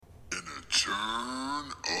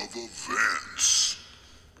turn of events.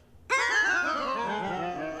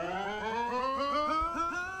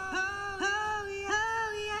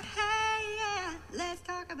 Let's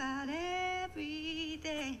talk about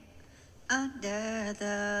everything under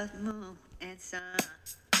the moon and sun.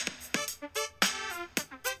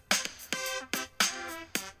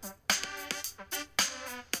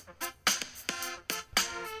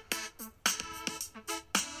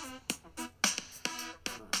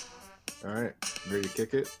 All right, ready to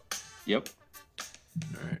kick it? Yep.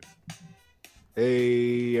 All right.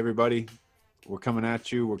 Hey, everybody. We're coming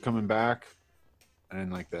at you. We're coming back. I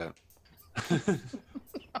didn't like that.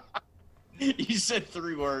 You said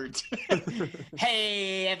 3 words.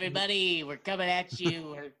 Hey, everybody, we're coming at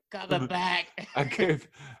you. We're coming back. I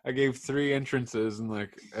gave 3 entrances and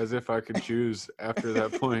like as if I could choose after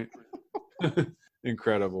that point.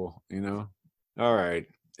 Incredible, you know. All right.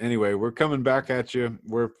 Anyway, we're coming back at you.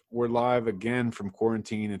 We're live again from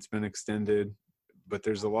quarantine. It's been extended, but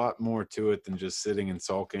there's a lot more to it than just sitting and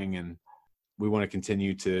sulking, and we want to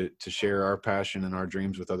continue to share our passion and our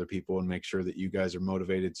dreams with other people and make sure that you guys are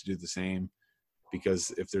motivated to do the same.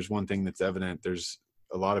 Because if there's one thing that's evident, there's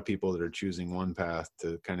a lot of people that are choosing one path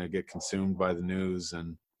to kind of get consumed by the news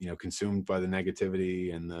and, you know, consumed by the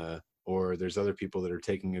negativity or there's other people that are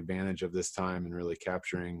taking advantage of this time and really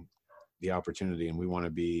capturing the opportunity. And we want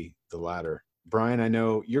to be the latter. Brian, I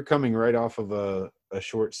know you're coming right off of a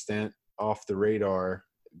short stint off the radar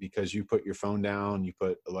because you put your phone down, you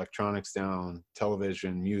put electronics down,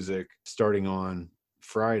 television, music, starting on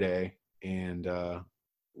Friday. And,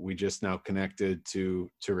 we just now connected to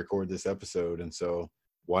record this episode. And so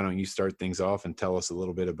why don't you start things off and tell us a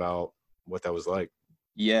little bit about what that was like?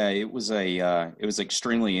 Yeah, it was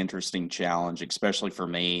extremely interesting challenge, especially for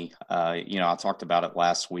me. I talked about it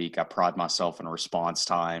last week. I pride myself in response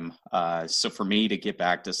time. So for me to get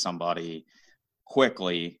back to somebody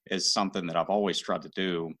quickly is something that I've always tried to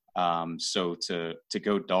do. So to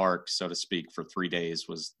go dark, so to speak, for 3 days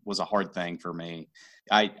was a hard thing for me.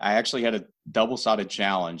 I actually had a double-sided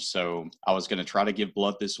challenge. So I was going to try to give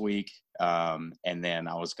blood this week, and then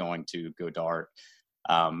I was going to go dark.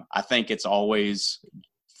 I think it's always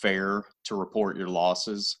fair to report your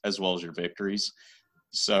losses as well as your victories.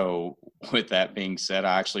 So with that being said,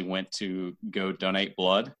 I actually went to go donate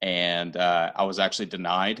blood, and I was actually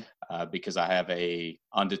denied because I have a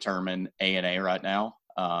undetermined ANA right now.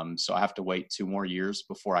 So I have to wait 2 more years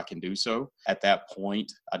before I can do so. At that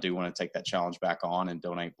point, I do want to take that challenge back on and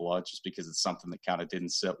donate blood just because it's something that kind of didn't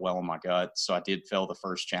sit well in my gut. So I did fail the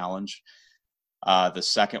first challenge. The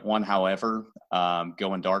second one, however,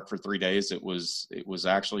 going dark for 3 days, it was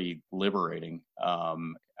actually liberating.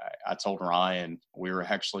 I told Ryan, we were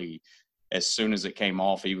actually, as soon as it came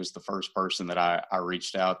off, he was the first person that I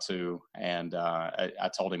reached out to. And I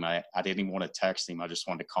told him I didn't even want to text him. I just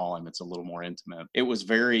wanted to call him. It's a little more intimate. It was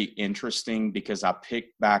very interesting because I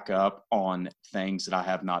picked back up on things that I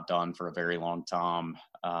have not done for a very long time.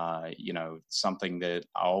 Something that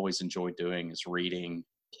I always enjoy doing is reading,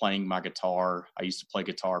 playing my guitar. I used to play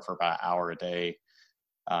guitar for about an hour a day.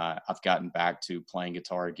 I've gotten back to playing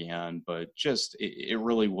guitar again, but just it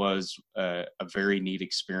really was a very neat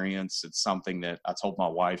experience. It's something that I told my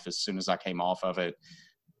wife as soon as I came off of it.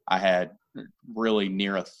 I had really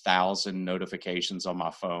near 1,000 notifications on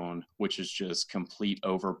my phone, which is just complete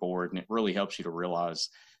overboard. And it really helps you to realize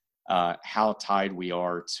how tied we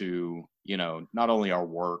are to, not only our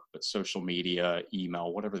work, but social media,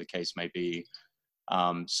 email, whatever the case may be.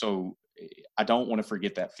 So I don't want to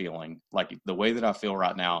forget that feeling. Like the way that I feel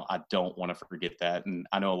right now, I don't want to forget that. And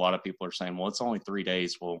I know a lot of people are saying, well, it's only 3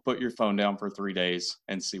 days. Well, put your phone down for 3 days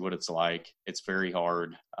and see what it's like. It's very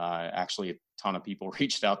hard. Actually, a ton of people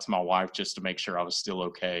reached out to my wife just to make sure I was still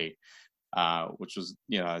okay, which was,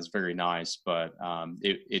 it's very nice. But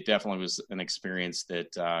it definitely was an experience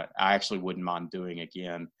that I actually wouldn't mind doing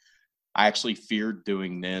again. I actually feared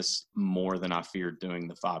doing this more than I feared doing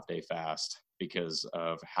the 5-day fast, because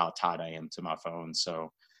of how tied I am to my phone.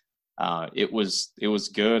 So it was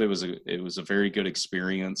good. It was a very good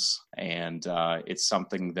experience. And it's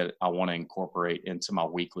something that I want to incorporate into my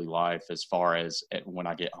weekly life, as far as when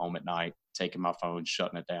I get home at night, taking my phone,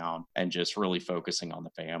 shutting it down, and just really focusing on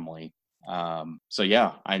the family. So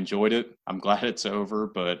yeah, I enjoyed it. I'm glad it's over,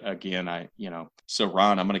 but again, so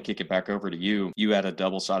Ron, I'm going to kick it back over to you. You had a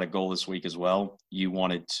double-sided goal this week as well. You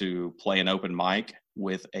wanted to play an open mic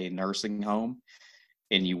with a nursing home,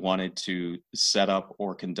 and you wanted to set up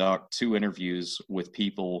or conduct 2 interviews with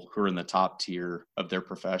people who are in the top tier of their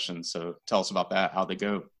profession. So tell us about that. How'd they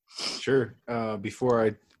go? Sure. Before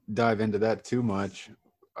I dive into that too much,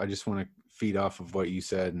 I just want to feed off of what you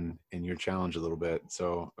said and your challenge a little bit.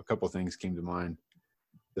 So a couple things came to mind.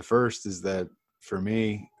 The first is that for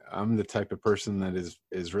me, I'm the type of person that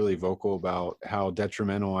is really vocal about how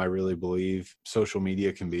detrimental I really believe social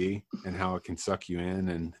media can be and how it can suck you in.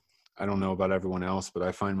 And I don't know about everyone else, but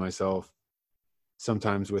I find myself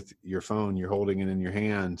sometimes with your phone, you're holding it in your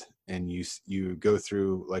hand and you go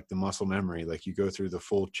through like the muscle memory, like you go through the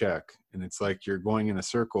full check, and it's like you're going in a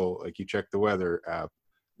circle. Like you check the weather app,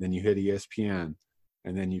 then you hit ESPN,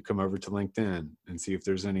 and then you come over to LinkedIn and see if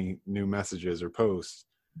there's any new messages or posts.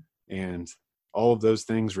 And all of those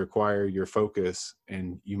things require your focus,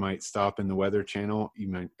 and you might stop in the weather channel. You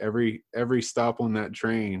might every stop on that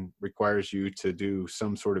train requires you to do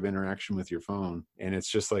some sort of interaction with your phone. And it's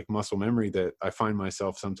just like muscle memory that I find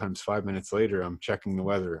myself sometimes 5 minutes later, I'm checking the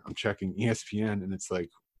weather, I'm checking ESPN, and it's like,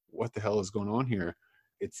 what the hell is going on here?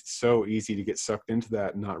 It's so easy to get sucked into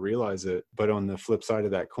that and not realize it. But on the flip side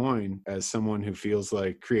of that coin, as someone who feels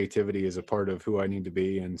like creativity is a part of who I need to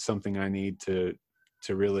be and something I need to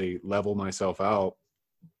really level myself out,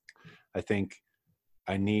 I think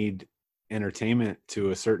I need entertainment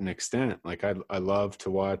to a certain extent. Like I love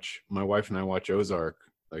to watch, my wife and I watch Ozark.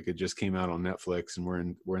 Like it just came out on Netflix and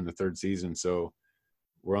we're in the third season. So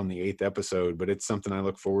we're on the 8th episode, but it's something I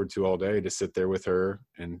look forward to all day, to sit there with her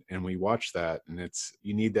and we watch that. And it's,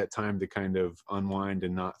 you need that time to kind of unwind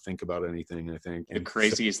and not think about anything, I think. The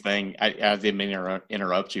craziest thing, I didn't mean to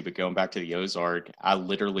interrupt you, but going back to the Ozark, I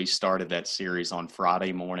literally started that series on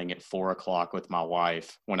Friday morning at 4:00 with my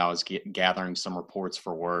wife when I was gathering some reports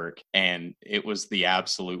for work. And it was the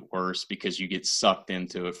absolute worst because you get sucked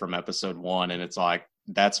into it from episode 1. And it's like,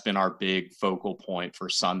 that's been our big focal point for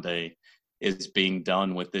Sunday, is being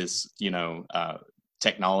done with this,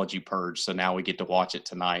 technology purge. So now we get to watch it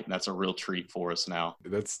tonight, and that's a real treat for us now.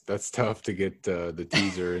 That's tough to get the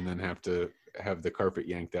teaser and then have to have the carpet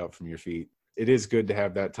yanked out from your feet. It is good to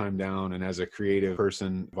have that time down. And as a creative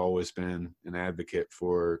person, I've always been an advocate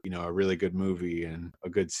for, a really good movie and a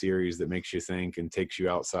good series that makes you think and takes you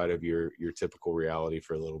outside of your typical reality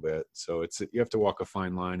for a little bit. So you have to walk a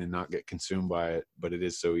fine line and not get consumed by it, but it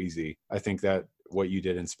is so easy. I think that what you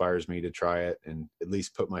did inspires me to try it and at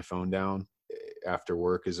least put my phone down after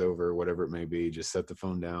work is over, whatever it may be. Just set the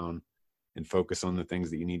phone down and focus on the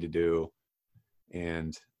things that you need to do.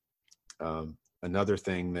 And another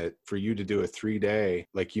thing, that for you to do a 3-day,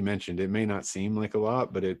 like you mentioned, it may not seem like a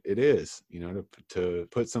lot, but it is, to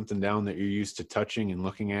put something down that you're used to touching and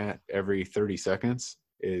looking at every 30 seconds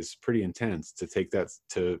is pretty intense. To take that,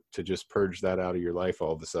 to just purge that out of your life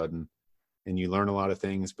all of a sudden. And you learn a lot of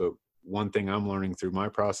things, but one thing I'm learning through my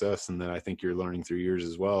process, and that I think you're learning through yours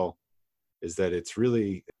as well, is that it's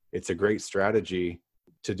a great strategy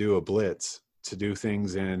to do a blitz, to do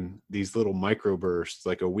things in these little micro bursts,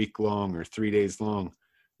 like a week long or 3 days long,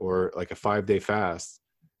 or like a 5-day fast.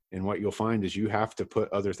 And what you'll find is you have to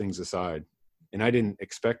put other things aside. And I didn't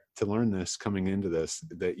expect to learn this coming into this,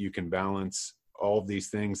 that you can balance all of these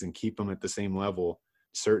things and keep them at the same level.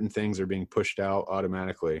 Certain things are being pushed out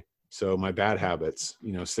automatically. So my bad habits,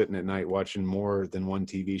 sitting at night watching more than one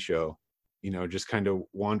TV show, just kind of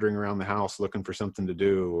wandering around the house looking for something to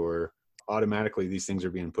do, or automatically these things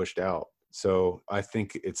are being pushed out. So I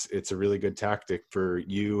think it's a really good tactic for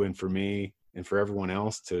you and for me and for everyone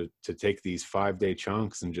else to take these 5-day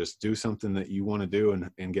chunks and just do something that you want to do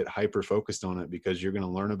and get hyper focused on it, because you're going to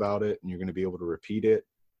learn about it and you're going to be able to repeat it.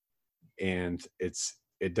 And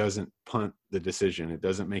it doesn't punt the decision. It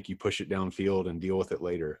doesn't make you push it downfield and deal with it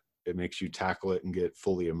later. It makes you tackle it and get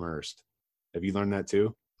fully immersed. Have you learned that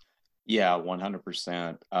too? Yeah,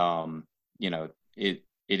 100%.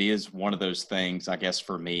 It is one of those things, I guess,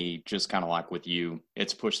 for me, just kind of like with you,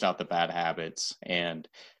 it's pushed out the bad habits. And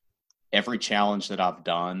every challenge that I've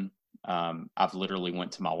done, I've literally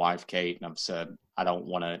went to my wife, Kate, and I've said, I don't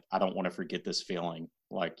want to forget this feeling.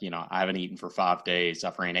 Like, I haven't eaten for 5 days.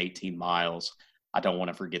 I've ran 18 miles. I don't want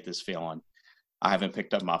to forget this feeling. I haven't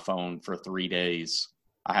picked up my phone for 3 days.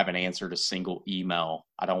 I haven't answered a single email.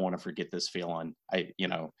 I don't want to forget this feeling.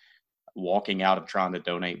 Walking out of trying to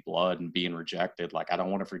donate blood and being rejected, like, I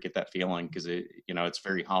don't want to forget that feeling, because it's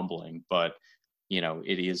very humbling. But,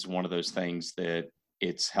 it is one of those things that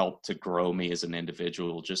it's helped to grow me as an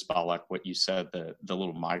individual, just by, like what you said, the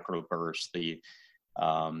little micro bursts,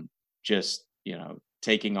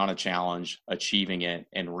 taking on a challenge, achieving it,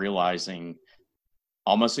 and realizing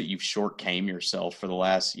almost that you've short came yourself for the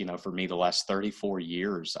last, for me, the last 34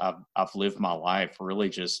 years. I've lived my life really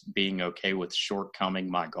just being okay with shortcoming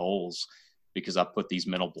my goals, because I put these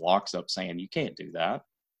mental blocks up saying, you can't do that.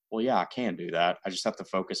 Well, yeah, I can do that. I just have to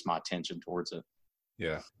focus my attention towards it.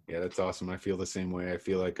 Yeah, that's awesome. I feel the same way. I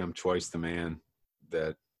feel like I'm twice the man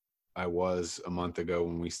that I was a month ago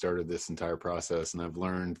when we started this entire process. And I've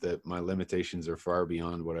learned that my limitations are far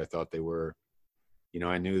beyond what I thought they were. You know,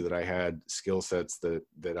 I knew that I had skill sets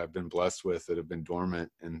that I've been blessed with that have been dormant,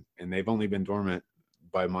 and they've only been dormant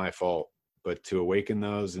by my fault. But to awaken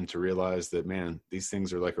those and to realize that, man, these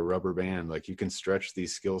things are like a rubber band. Like, you can stretch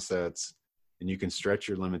these skill sets and you can stretch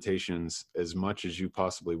your limitations as much as you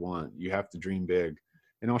possibly want. You have to dream big.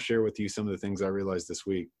 And I'll share with you some of the things I realized this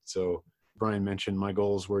week. So Brian mentioned my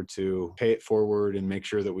goals were to pay it forward and make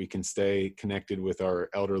sure that we can stay connected with our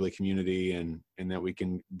elderly community, and that we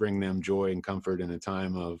can bring them joy and comfort in a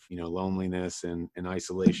time of, you know, loneliness and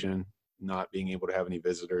isolation, not being able to have any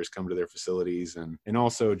visitors come to their facilities, and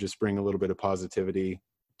also just bring a little bit of positivity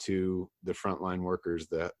to the frontline workers,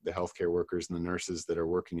 the healthcare workers and the nurses that are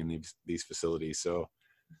working in these facilities. So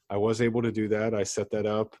I was able to do that. I set that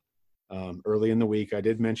up early in the week. I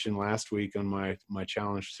did mention last week on my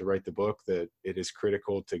challenge to write the book that it is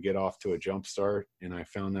critical to get off to a jump start, and I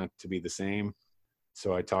found that to be the same.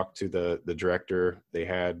 So I talked to the director. They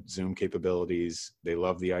had Zoom capabilities. They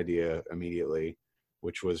loved the idea immediately,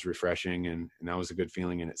 which was refreshing, and that was a good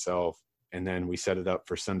feeling in itself. And then we set it up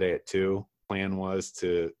for Sunday at 2. Plan was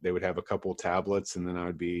they would have a couple tablets, and then I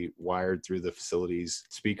would be wired through the facility's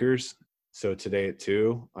speakers. So today at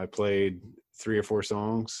 2, I played 3 or 4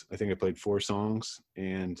 songs. I think I played 4 songs,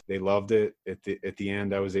 and they loved it. At the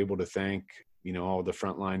end, I was able to thank, you know, all the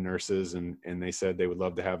frontline nurses, and they said they would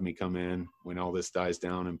love to have me come in when all this dies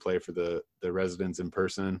down and play for the residents in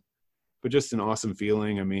person. But just an awesome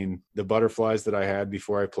feeling. I mean, the butterflies that I had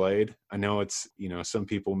before I played, I know it's, you know, some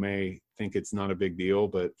people may think it's not a big deal,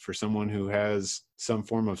 but for someone who has some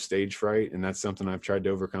form of stage fright, and that's something I've tried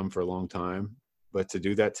to overcome for a long time, but to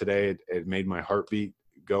do that today, it made my heartbeat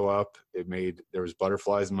go up. There was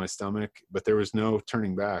butterflies in my stomach, but there was no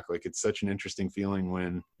turning back. Like, it's such an interesting feeling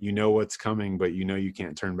when you know what's coming, but you know you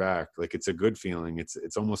can't turn back. Like, it's a good feeling. It's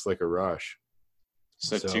almost like a rush.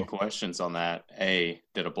 So 2 questions on that. A,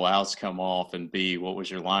 did a blouse come off? And B, what was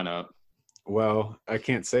your lineup? Well, I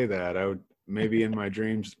can't say that. I would, maybe in my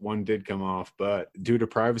dreams one did come off, but due to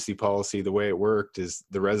privacy policy, the way it worked is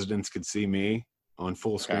the residents could see me on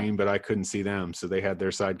full screen, but I couldn't see them. So they had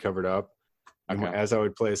their side covered up. And as I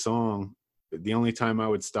would play a song, the only time I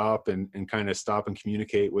would stop and kind of stop and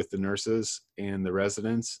communicate with the nurses and the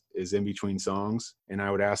residents is in between songs. And I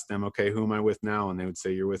would ask them, okay, who am I with now? And they would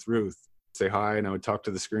say, you're with Ruth. Say hi, and I would talk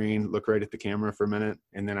to the screen, look right at the camera for a minute,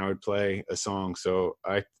 and then I would play a song. So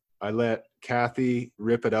I let Kathy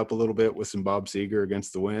rip it up a little bit with some Bob Seger,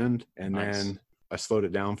 Against the Wind, and then I slowed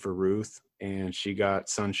it down for Ruth, and she got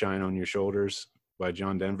Sunshine on Your Shoulders by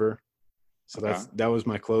John Denver. So that was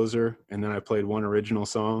my closer. And then I played one original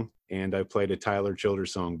song, and I played a Tyler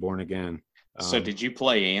Childers song, Born Again. So did you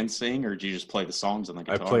play and sing, or did you just play the songs on the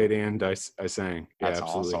guitar? I played and I sang. Yeah, that's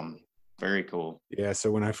absolutely. Awesome. Very cool. Yeah.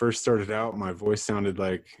 So when I first started out, my voice sounded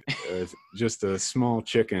like just a small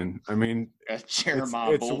chicken. I mean, a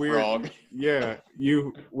Jeremiah bullfrog. Weird. Yeah.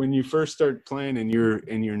 When you first start playing and you're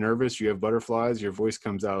nervous, you have butterflies, your voice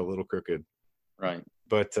comes out a little crooked. Right.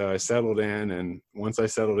 But I settled in, and once I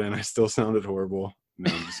settled in, I still sounded horrible.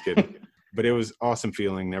 No, I'm just kidding. But it was awesome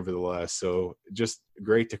feeling nevertheless. So just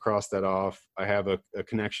great to cross that off. I have a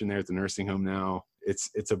connection there at the nursing home now.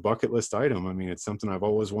 It's a bucket list item. I mean, it's something I've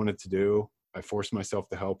always wanted to do. I forced myself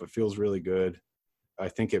to help. It feels really good. I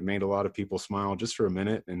think it made a lot of people smile just for a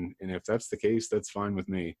minute. And if that's the case, that's fine with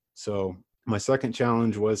me. So my second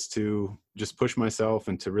challenge was to just push myself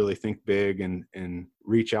and to really think big and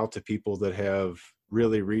reach out to people that have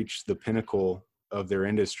really reached the pinnacle of their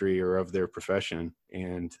industry or of their profession.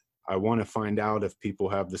 And I want to find out if people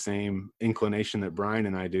have the same inclination that Brian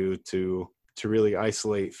and I do to really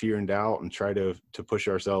isolate fear and doubt and try to push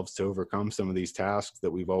ourselves to overcome some of these tasks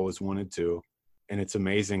that we've always wanted to. And it's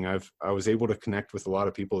amazing. I was able to connect with a lot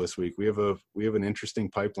of people this week. We have an interesting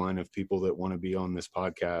pipeline of people that want to be on this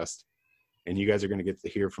podcast, and you guys are going to get to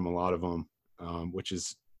hear from a lot of them, which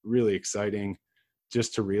is really exciting.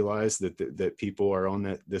 Just to realize that people are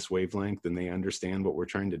on this wavelength and they understand what we're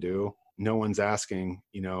trying to do. No one's asking,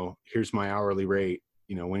 here's my hourly rate,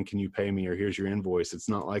 when can you pay me, or here's your invoice. It's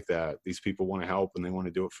not like that. These people want to help and they want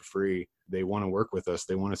to do it for free. They want to work with us.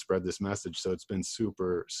 They want to spread this message. So it's been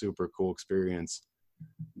super, super cool experience.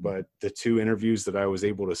 But the 2 interviews that I was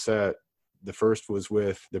able to set, the first was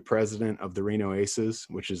with the president of the Reno Aces,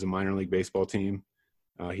 which is a minor league baseball team.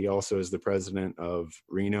 He also is the president of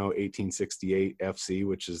Reno 1868 FC,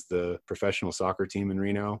 which is the professional soccer team in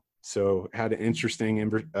Reno. So had an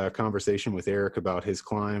interesting conversation with Eric about his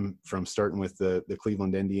climb from starting with the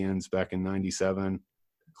Cleveland Indians back in '97,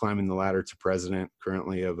 climbing the ladder to president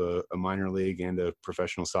currently of a minor league and a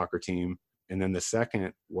professional soccer team. And then the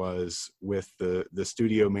second was with the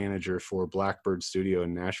studio manager for Blackbird Studio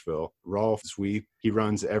in Nashville, Rolf Zwiep. He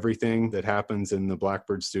runs everything that happens in the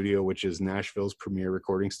Blackbird Studio, which is Nashville's premier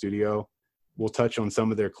recording studio. We'll touch on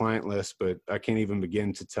some of their client lists, but I can't even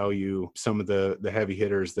begin to tell you some of the heavy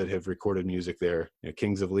hitters that have recorded music there.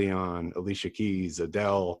 Kings of Leon, Alicia Keys,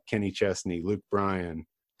 Adele, Kenny Chesney, Luke Bryan,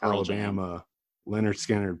 Alabama, Leonard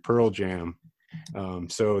Skinner, Pearl Jam.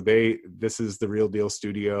 So this is the real deal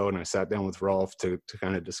studio. And I sat down with Rolf to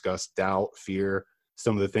kind of discuss doubt, fear,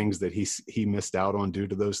 some of the things that he missed out on due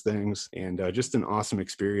to those things. And just an awesome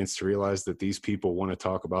experience to realize that these people want to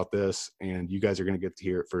talk about this, and you guys are going to get to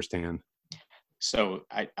hear it firsthand. So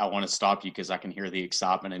I want to stop you because I can hear the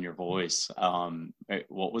excitement in your voice.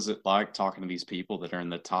 What was it like talking to these people that are in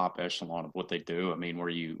the top echelon of what they do? I mean, were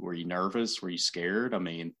you nervous? Were you scared? I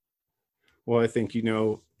mean, well, I think you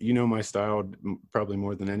know my style probably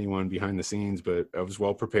more than anyone behind the scenes, but I was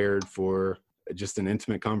well prepared for just an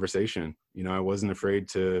intimate conversation. I wasn't afraid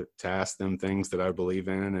to ask them things that I believe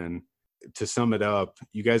in. And to sum it up,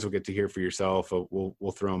 you guys will get to hear for yourself.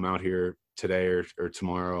 We'll throw them out here today or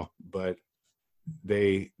tomorrow, but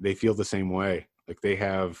they feel the same way. Like, they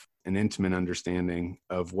have an intimate understanding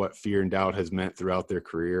of what fear and doubt has meant throughout their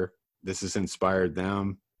career. This has inspired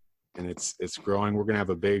them, and it's growing. We're going to have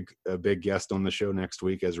a big guest on the show next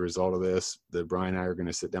week as a result of this, that Brian and I are going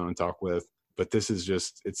to sit down and talk with. But this is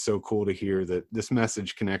it's so cool to hear that this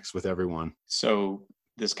message connects with everyone. So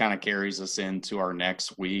this kind of carries us into our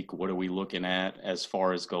next week. What are we looking at as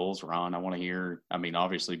far as goals, Ron? I want to hear, I mean,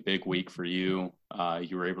 obviously big week for you.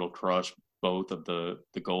 You were able to crush both of the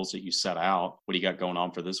goals that you set out. What do you got going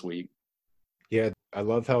on for this week? Yeah, I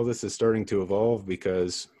love how this is starting to evolve,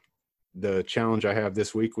 because the challenge I have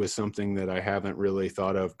this week was something that I haven't really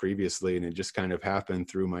thought of previously. And it just kind of happened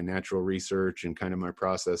through my natural research and kind of my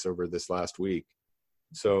process over this last week.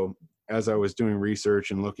 So as I was doing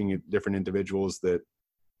research and looking at different individuals that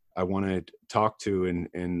I want to talk to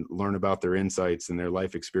and learn about their insights and their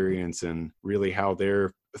life experience, and really how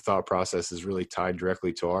their thought process is really tied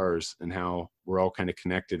directly to ours, and how we're all kind of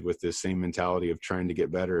connected with this same mentality of trying to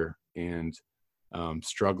get better and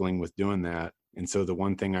struggling with doing that. And so the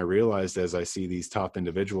one thing I realized as I see these top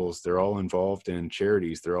individuals, they're all involved in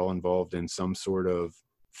charities. They're all involved in some sort of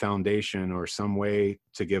foundation or some way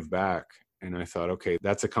to give back. And I thought, okay,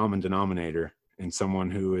 that's a common denominator in someone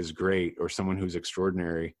who is great or someone who's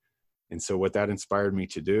extraordinary. And so what that inspired me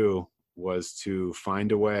to do was to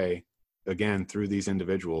find a way, again, through these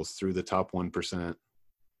individuals, through the top 1%,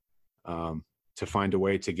 to find a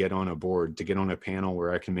way to get on a board, to get on a panel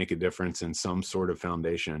where I can make a difference in some sort of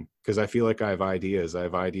foundation. Because I feel like I have ideas. I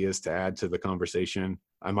have ideas to add to the conversation.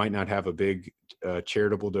 I might not have a big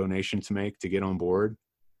charitable donation to make to get on board,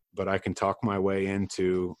 but I can talk my way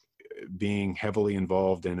into being heavily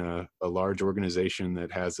involved in a large organization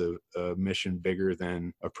that has a mission bigger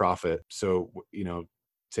than a profit. So,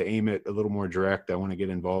 to aim it a little more direct, I want to get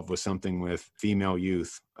involved with something with female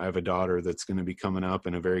youth. I have a daughter that's going to be coming up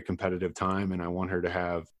in a very competitive time, and I want her to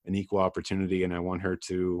have an equal opportunity, and I want her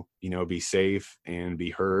to, be safe and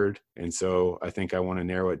be heard. And so I think I want to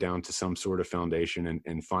narrow it down to some sort of foundation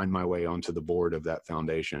and find my way onto the board of that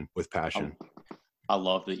foundation with passion. I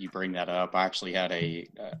love that you bring that up. I actually had a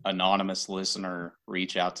anonymous listener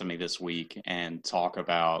reach out to me this week and talk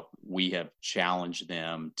about, we have challenged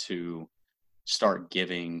them to start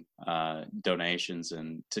giving donations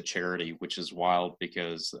and to charity, which is wild,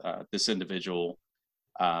 because this individual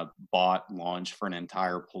bought lunch for an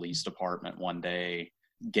entire police department one day,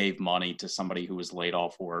 gave money to somebody who was laid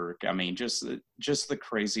off work. I mean, just the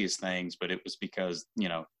craziest things. But it was because,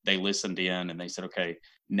 they listened in and they said, okay,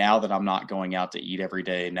 now that I'm not going out to eat every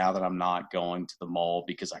day, now that I'm not going to the mall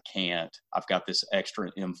because I can't, I've got this extra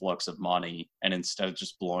influx of money. And instead of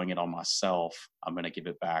just blowing it on myself, I'm going to give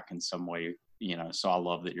it back in some way, so I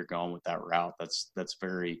love that you're going with that route. That's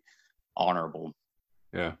very honorable.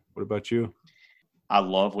 Yeah. What about you? I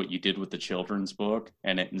love what you did with the children's book,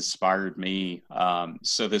 and it inspired me.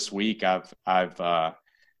 So this week I've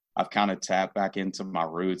kind of tapped back into my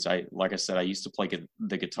roots. Like I said, I used to play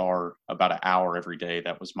the guitar about an hour every day.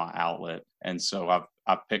 That was my outlet. And so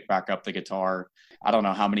I've picked back up the guitar. I don't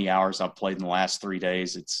know how many hours I've played in the last 3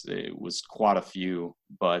 days. It was quite a few,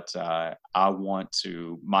 but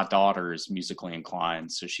my daughter is musically inclined.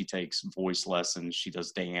 So she takes voice lessons. She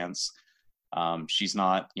does dance. She's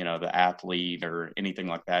not, the athlete or anything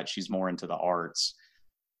like that. She's more into the arts.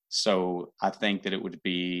 So I think that it would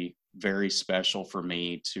be very special for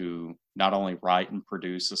me to not only write and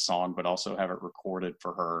produce a song, but also have it recorded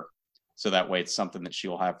for her. So that way it's something that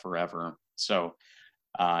she'll have forever. So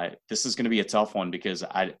This is going to be a tough one because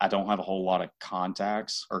I don't have a whole lot of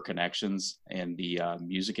contacts or connections in the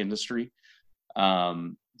music industry.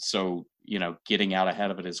 So, getting out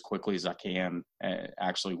ahead of it as quickly as I can.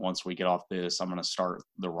 Actually, once we get off this, I'm going to start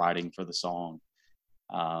the writing for the song.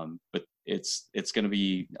 But it's going to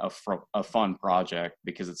be a fun project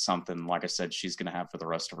because it's something, like I said, she's going to have for the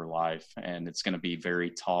rest of her life. And it's going to be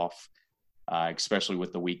very tough, especially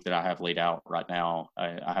with the week that I have laid out right now.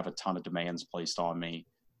 I have a ton of demands placed on me.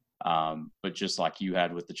 But just like you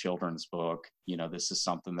had with the children's book, this is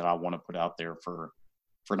something that I want to put out there for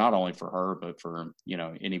not only for her, but for,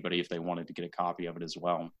 anybody if they wanted to get a copy of it as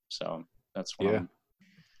well. So that's what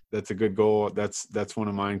that's a good goal. That's one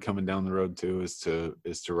of mine coming down the road too, is to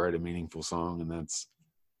write a meaningful song. And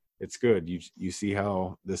it's good. You see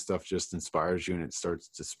how this stuff just inspires you and it starts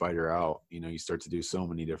to spider out. You start to do so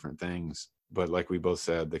many different things. But like we both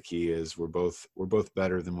said, the key is we're both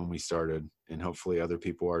better than when we started, and hopefully other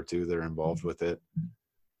people are too that are involved with it.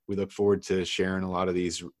 We look forward to sharing a lot of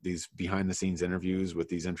these behind the scenes interviews with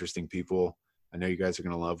these interesting people. I know you guys are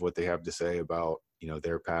going to love what they have to say about,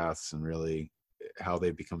 their paths and really how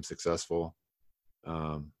they become successful.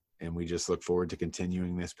 And we just look forward to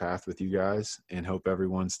continuing this path with you guys, and hope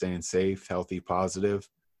everyone's staying safe, healthy, positive.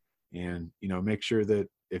 And, make sure that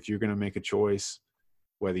if you're going to make a choice,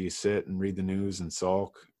 whether you sit and read the news and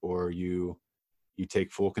sulk, or you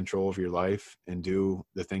take full control of your life and do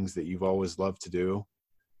the things that you've always loved to do,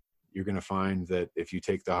 you're going to find that if you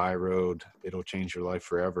take the high road, it'll change your life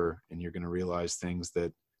forever. And you're going to realize things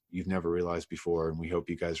that you've never realized before. And we hope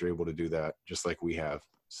you guys are able to do that just like we have.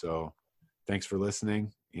 So thanks for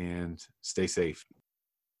listening, and stay safe.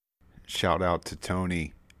 Shout out to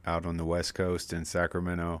Tony out on the West Coast in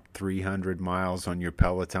Sacramento, 300 miles on your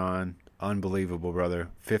Peloton. Unbelievable, brother.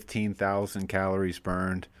 15,000 calories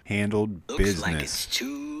burned. Handled business. Looks like it's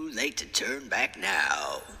too late to turn back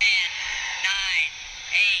now.